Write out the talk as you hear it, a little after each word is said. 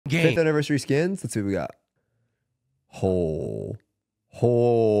game. 5th anniversary skins. Let's see what we got.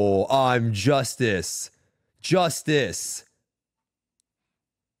 I'm Justice. Justice.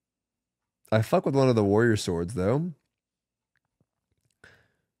 I fuck with one of the warrior swords though.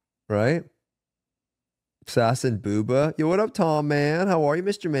 Right? Assassin Booba. Yo, what up, Tom, man? How are you,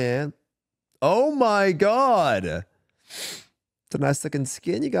 Mr. Man? Oh my god. It's a nice looking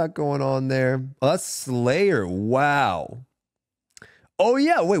skin you got going on there. Oh, that's Slayer. Wow. Oh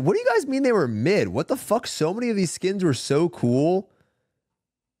yeah, wait, what do you guys mean they were mid? What the fuck? So many of these skins were so cool.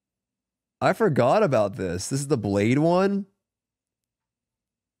 I forgot about this. This is the Blade one.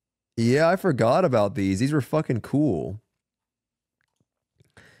 Yeah, I forgot about these. These were fucking cool.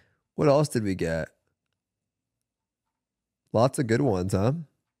 What else did we get? Lots of good ones, huh?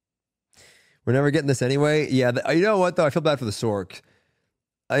 We're never getting this anyway. Yeah, you know what, though? I feel bad for the Sork.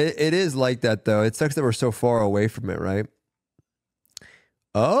 It is like that, though. It sucks that we're so far away from it, right?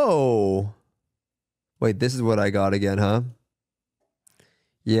 Oh. Wait, this is what I got again, huh?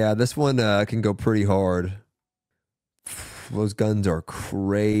 Yeah, this one can go pretty hard. Those guns are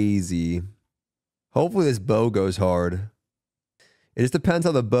crazy. Hopefully this bow goes hard. It just depends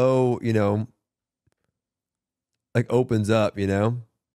how the bow, you know, like opens up, you know?